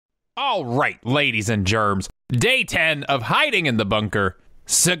All right, ladies and germs. Day 10 of hiding in the bunker.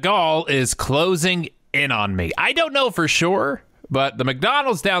 Seagal is closing in on me. I don't know for sure, but the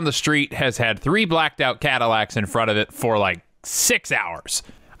McDonald's down the street has had 3 blacked out Cadillacs in front of it for like 6 hours.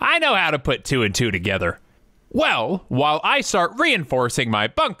 I know how to put 2 and 2 together. Well, while I start reinforcing my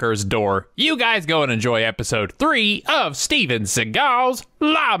bunker's door, you guys go and enjoy episode 3 of Steven Seagal's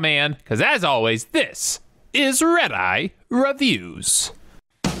Lawman, because as always, this is Redeye Reviews.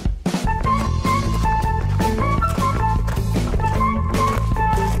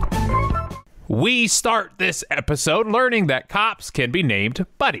 We start this episode learning that cops can be named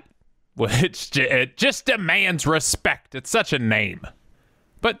Buddy, which it just demands respect. It's such a name.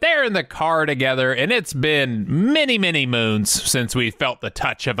 But they're in the car together, and it's been many, many moons since we felt the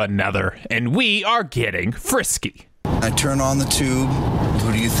touch of another, and we are getting frisky. I turn on the tube.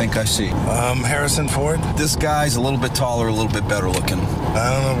 Who do you think I see? Harrison Ford. This guy's a little bit taller, a little bit better looking.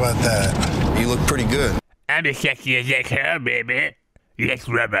 I don't know about that. You look pretty good. I'm as sexy as her, baby. Let's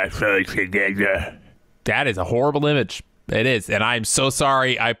rub our souls together. That is a horrible image. It is, and I'm so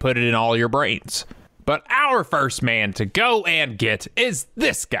sorry I put it in all your brains. But our first man to go and get is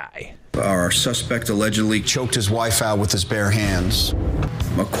this guy. Our suspect allegedly choked his wife out with his bare hands.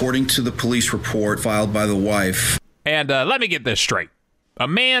 According to the police report filed by the wife. And let me get this straight. A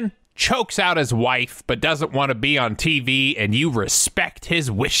man chokes out his wife but doesn't want to be on TV, and you respect his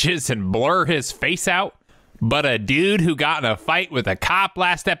wishes and blur his face out? But a dude who got in a fight with a cop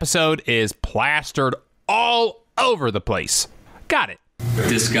last episode is plastered all over the place. Got it.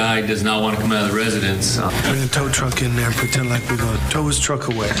 This guy does not want to come out of the residence. Bring a tow truck in there and pretend like we're going to tow his truck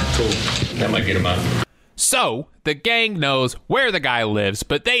away. That might get him out. So, the gang knows where the guy lives,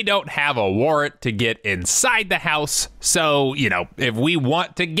 but they don't have a warrant to get inside the house. So, if we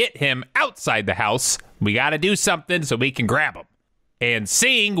want to get him outside the house, we got to do something so we can grab him. And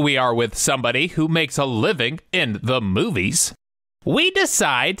seeing we are with somebody who makes a living in the movies, we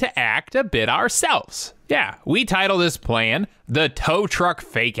decide to act a bit ourselves. Yeah, we title this plan the Tow Truck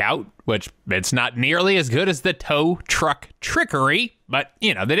Fake Out, which it's not nearly as good as the Tow Truck Trickery, but,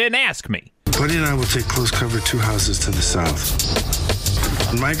 they didn't ask me. Buddy and I will take close cover 2 houses to the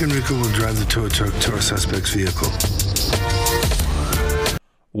south. Mike and Rico will drive the tow truck to our suspect's vehicle.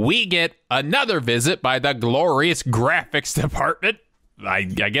 We get another visit by the glorious graphics department. I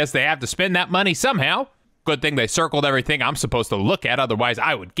guess they have to spend that money somehow. Good thing they circled everything I'm supposed to look at, otherwise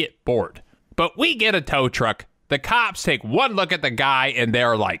I would get bored. But we get a tow truck. The cops take one look at the guy and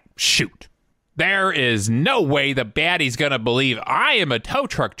they're like, shoot. There is no way the baddie's gonna believe I am a tow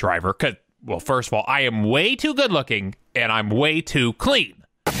truck driver, because, well, first of all, I am way too good looking and I'm way too clean.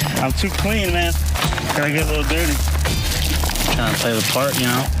 I'm too clean, man. Gotta get a little dirty. Trying to play the part,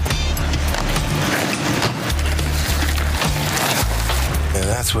 Yeah,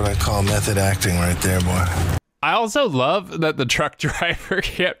 that's what I call method acting right there, boy. I also love that the truck driver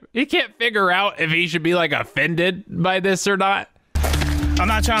can't figure out if he should be like offended by this or not. I'm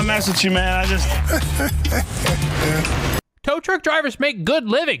not trying to mess with you, man. Tow truck drivers make good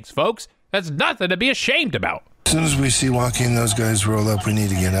livings, folks. That's nothing to be ashamed about. As soon as we see Joaquin, those guys roll up, we need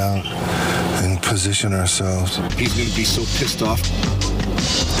to get out and position ourselves. He's going to be so pissed off.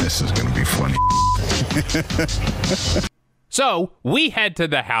 This is going to be funny. So, we head to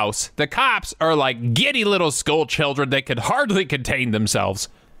the house. The cops are like giddy little school children that could hardly contain themselves.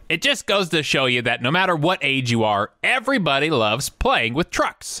 It just goes to show you that no matter what age you are, everybody loves playing with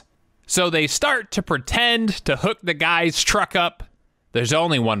trucks. So they start to pretend to hook the guy's truck up. There's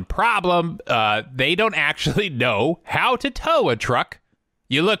only one problem. They don't actually know how to tow a truck.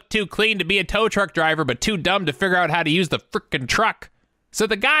 You look too clean to be a tow truck driver, but too dumb to figure out how to use the frickin' truck. So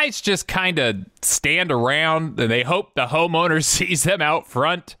the guys just kind of stand around and they hope the homeowner sees them out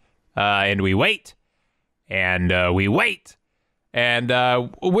front. And we wait. And we wait. And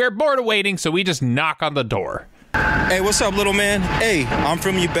we're bored of waiting, so we just knock on the door. Hey, what's up, little man? Hey, I'm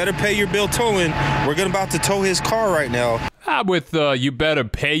from You Better Pay Your Bill Towing. We're about to tow his car right now. I'm with You Better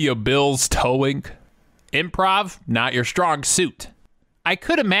Pay Your Bills Towing. Improv, not your strong suit. I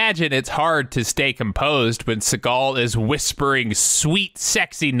could imagine it's hard to stay composed when Seagal is whispering sweet,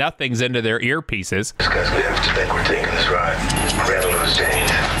 sexy nothings into their earpieces. This guy's gonna have to think we're taking this ride. Grab a loose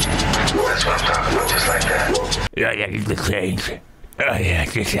change. That's what I'm talking about, just like that. Yeah, the change. Oh, yeah,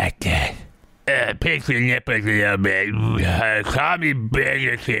 just like that. Pinch your nipples a little bit. Call me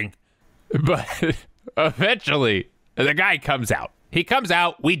Burger. But eventually, the guy comes out. He comes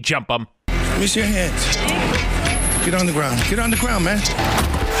out, we jump him. Miss your hands. Get on the ground. Get on the ground, man.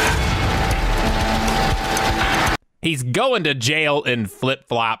 He's going to jail in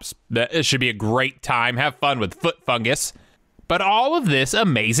flip-flops. It should be a great time. Have fun with foot fungus. But all of this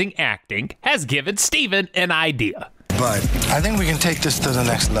amazing acting has given Steven an idea. But I think we can take this to the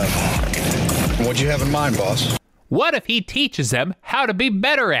next level. What'd you have in mind, boss? What if he teaches them how to be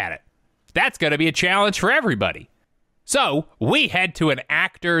better at it? That's going to be a challenge for everybody. So we head to an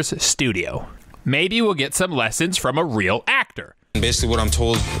actor's studio. Maybe we'll get some lessons from a real actor. Basically what I'm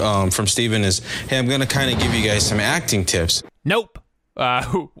told from Steven is, hey, I'm going to kind of give you guys some acting tips. Nope.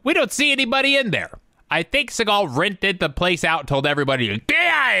 We don't see anybody in there. I think Seagal rented the place out and told everybody to get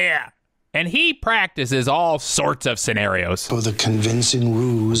out of here. And he practices all sorts of scenarios. For the convincing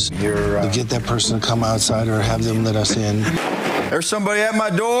ruse, to get that person to come outside or have them let us in. There's somebody at my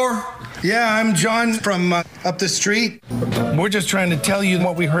door. Yeah, I'm John from up the street. We're just trying to tell you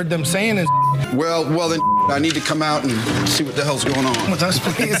what we heard them saying. And Well, then I need to come out and see what the hell's going on. with us,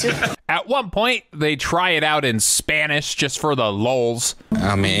 please. At one point, they try it out in Spanish just for the lulz.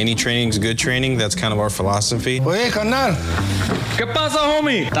 I mean, any training's good training. That's kind of our philosophy. Oye, carnal. ¿Qué pasa,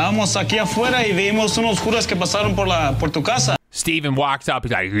 homie? Estábamos aquí afuera y vimos unos curas que pasaron por tu casa. Steven walks up,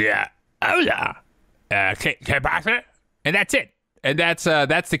 he's like, yeah, hola. ¿Qué pasa? And that's it. And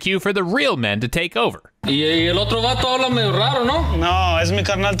that's the cue for the real men to take over. Y el otro vato habla medio raro, ¿no? No, es mi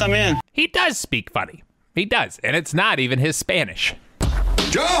carnal también. He does speak funny. He does, and it's not even his Spanish.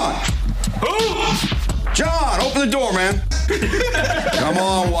 John! Who? John, open the door, man. Come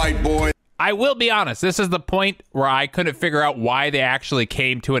on, white boy. I will be honest, this is the point where I couldn't figure out why they actually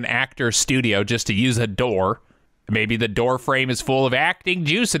came to an actor's studio just to use a door. Maybe the door frame is full of acting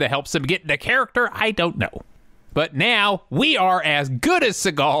juice and it helps them get into character. I don't know. But now we are as good as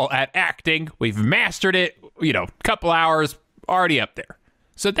Seagal at acting. We've mastered it, couple hours, already up there.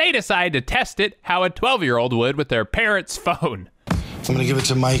 So they decide to test it how a 12-year-old would with their parents' phone. I'm going to give it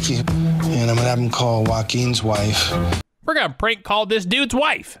to Mikey, and I'm going to have him call Joaquin's wife. We're going to prank call this dude's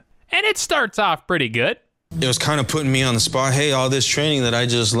wife. And it starts off pretty good. It was kind of putting me on the spot. Hey, all this training that I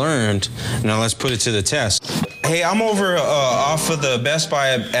just learned, now let's put it to the test. Hey, I'm over off of the Best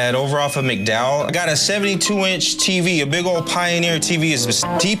Buy over off of McDowell. I got a 72-inch TV, a big old Pioneer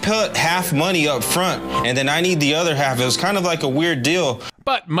TV. He put half money up front, and then I need the other half. It was kind of like a weird deal.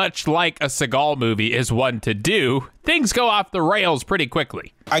 But much like a Seagal movie is one to do, things go off the rails pretty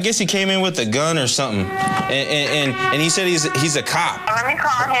quickly. I guess he came in with a gun or something, and he said he's a cop. Let me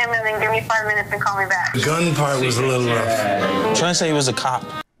call him and then give me 5 minutes and call me back. The gun part was a little rough. Trying to say he was a cop.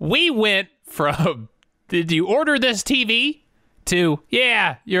 We went from, did you order this TV? To,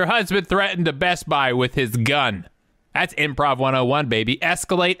 yeah, your husband threatened to Best Buy with his gun. That's Improv 101, baby.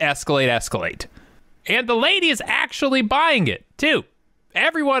 Escalate, escalate, escalate. And the lady is actually buying it, too.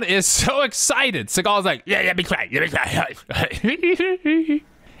 Everyone is so excited. Seagal's like, yeah, be quiet, Is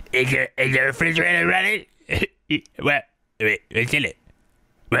the refrigerator running? What? Wait, kill it.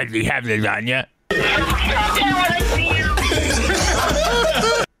 What, do you have lasagna?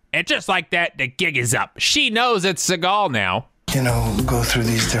 And just like that, the gig is up. She knows it's Seagal now. Go through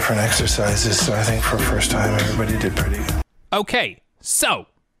these different exercises, so I think for first time, everybody did pretty good. Okay, so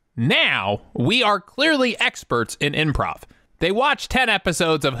now we are clearly experts in improv. They watch 10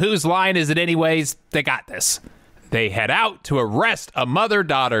 episodes of Whose Line Is It Anyways? They got this. They head out to arrest a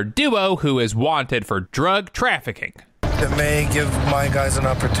mother-daughter duo who is wanted for drug trafficking. It may give my guys an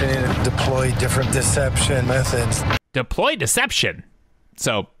opportunity to deploy different deception methods. Deploy deception?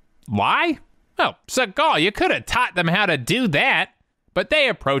 So, lie? Oh, Seagal, you could have taught them how to do that. But they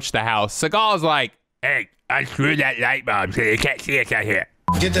approach the house. Seagal's like, hey, unscrew that light bulb so they can't see us out here.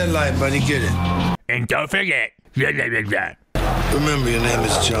 Get that light, buddy, get it. And don't forget, your name is John. Remember, your name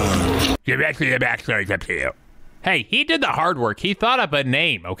is John. The rest of the backstory is up to you. hey, he did the hard work. He thought up a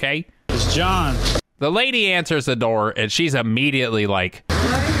name, okay? It's John. The lady answers the door, and she's immediately like,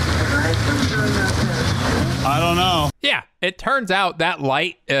 I don't know. yeah, it turns out that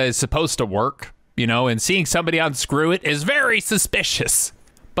light is supposed to work, you know, and seeing somebody unscrew it is very suspicious.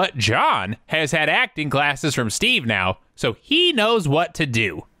 But John has had acting classes from Steve now, so he knows what to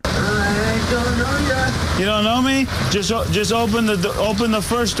do. You don't know me? Just open the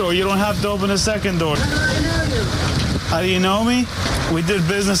first door. You don't have to open the second door. How do you know me? We did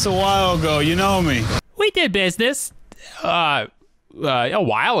business a while ago. You know me. We did business a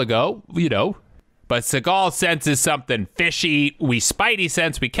while ago, you know. But Seagal senses something fishy. We Spidey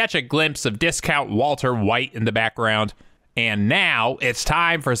sense. We catch a glimpse of discount Walter White in the background. And now it's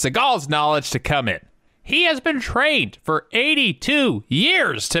time for Seagal's knowledge to come in. He has been trained for 82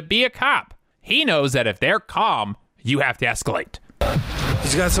 years to be a cop. He knows that if they're calm, you have to escalate.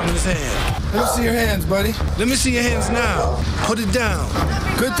 He's got something in his hand. Let me see your hands, buddy. Let me see your hands now. Put it down.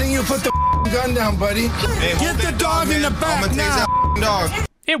 Good thing you put the gun down, buddy. Hey, get the dog in the back now.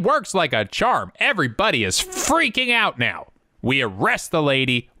 It works like a charm. Everybody is freaking out now. We arrest the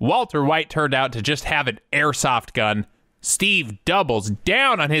lady. Walter White turned out to just have an airsoft gun. Steve doubles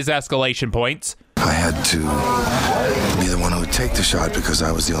down on his escalation points. I had to be the one who would take the shot because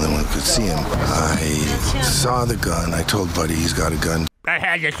I was the only one who could see him. I saw the gun. I told Buddy he's got a gun. I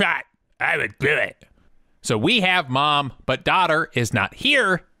had the shot. I would do it. So we have mom, but daughter is not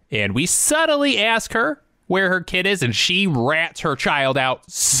here, and we subtly ask her where her kid is, and she rats her child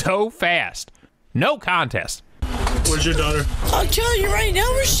out so fast. No contest. Where's your daughter? I'll tell you right now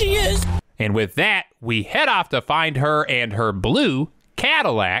where she is. And with that, we head off to find her and her blue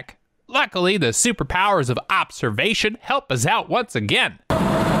Cadillac. Luckily, the superpowers of observation help us out once again.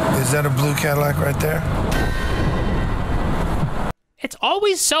 Is that a blue Cadillac right there? It's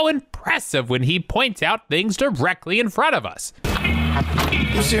always so impressive when he points out things directly in front of us.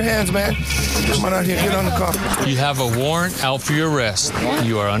 Use your hands, man. Come on out here, get on the car. You have a warrant out for your arrest.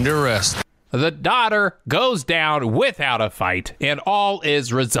 You are under arrest. The daughter goes down without a fight, and all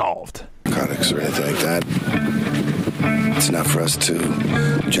is resolved. Narcotics or anything like that. It's not for us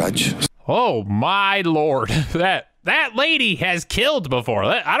to judge. Oh my lord, that lady has killed before.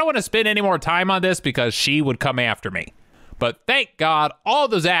 I don't want to spend any more time on this because she would come after me. But thank God all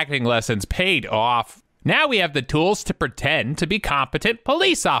those acting lessons paid off. Now we have the tools to pretend to be competent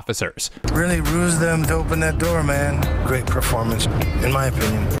police officers. Really ruse them to open that door, man. Great performance, in my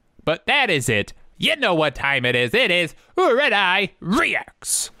opinion. But that is it. You know what time it is. It is Redeye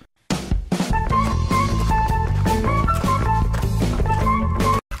Reacts.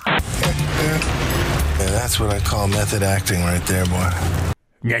 Yeah, that's what I call method acting right there, boy.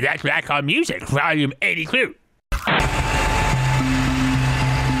 Now that's what I call music, volume 82.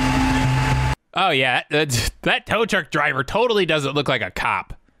 Oh yeah, that tow truck driver totally doesn't look like a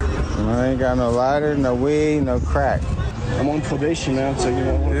cop. I ain't got no lighter, no weed, no crack. I'm on probation now, so you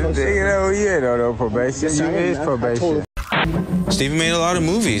know. No probation. You is probation. Steven made a lot of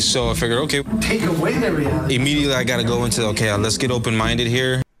movies, so I figured, okay. Take away the reality. Immediately I got to go into, okay, let's get open-minded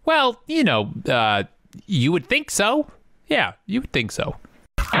here. Well, you know, you would think so. Yeah, you would think so.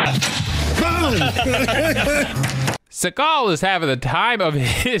 Seagal is having the time of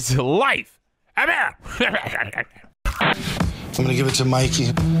his life. I'm gonna give it to Mikey,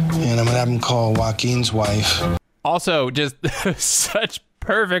 and I'm gonna have him call Joaquin's wife. Also, just such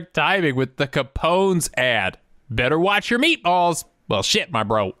perfect timing with the Capone's ad. Better watch your meatballs. Well, shit, my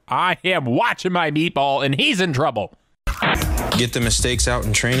bro. I am watching my meatball, and he's in trouble. Get the mistakes out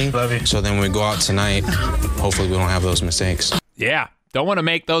in training. Love you. So then when we go out tonight, hopefully we don't have those mistakes. Yeah, don't want to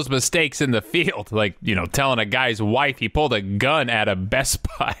make those mistakes in the field. Like, you know, telling a guy's wife he pulled a gun at a Best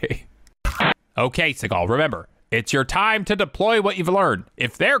Buy. Okay, Seagal, remember, it's your time to deploy what you've learned.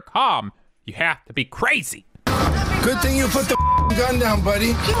 If they're calm, you have to be crazy. Good thing you put the gun down,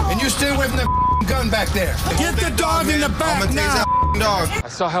 buddy. And you stay away from that gun back there. Get the dog in the back now. Dog. I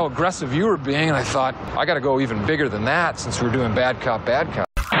saw how aggressive you were being, and I thought, I got to go even bigger than that since we're doing bad cop, bad cop.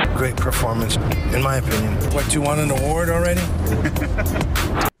 Great performance, in my opinion. What, you won an award already?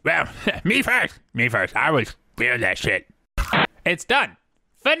 Well, me first. I was feeling that shit. It's done.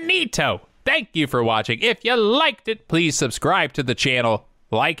 Finito. Thank you for watching. If you liked it, please subscribe to the channel,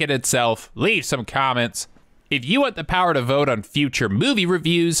 like it itself, leave some comments. If you want the power to vote on future movie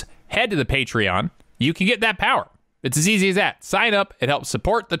reviews, head to the Patreon. You can get that power. It's as easy as that. Sign up. It helps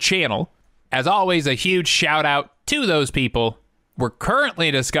support the channel. As always, a huge shout out to those people. We're currently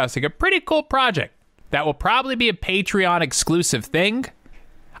discussing a pretty cool project that will probably be a Patreon exclusive thing.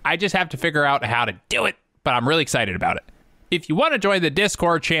 I just have to figure out how to do it, but I'm really excited about it. If you want to join the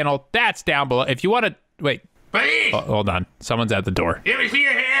Discord channel, that's down below. If you want to, wait. Please. Oh, hold on. Someone's at the door. Let me see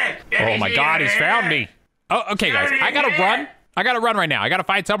your hand. Oh my God, he's found me. Oh, okay, guys. I gotta run. I gotta run right now. I gotta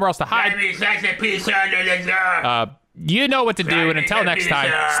find somewhere else to hide. You know what to do, and until next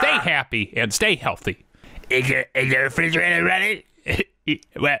time, stay happy and stay healthy. Is the refrigerator running?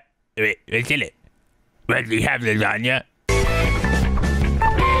 What? Wait, what's in it? What, do you have lasagna?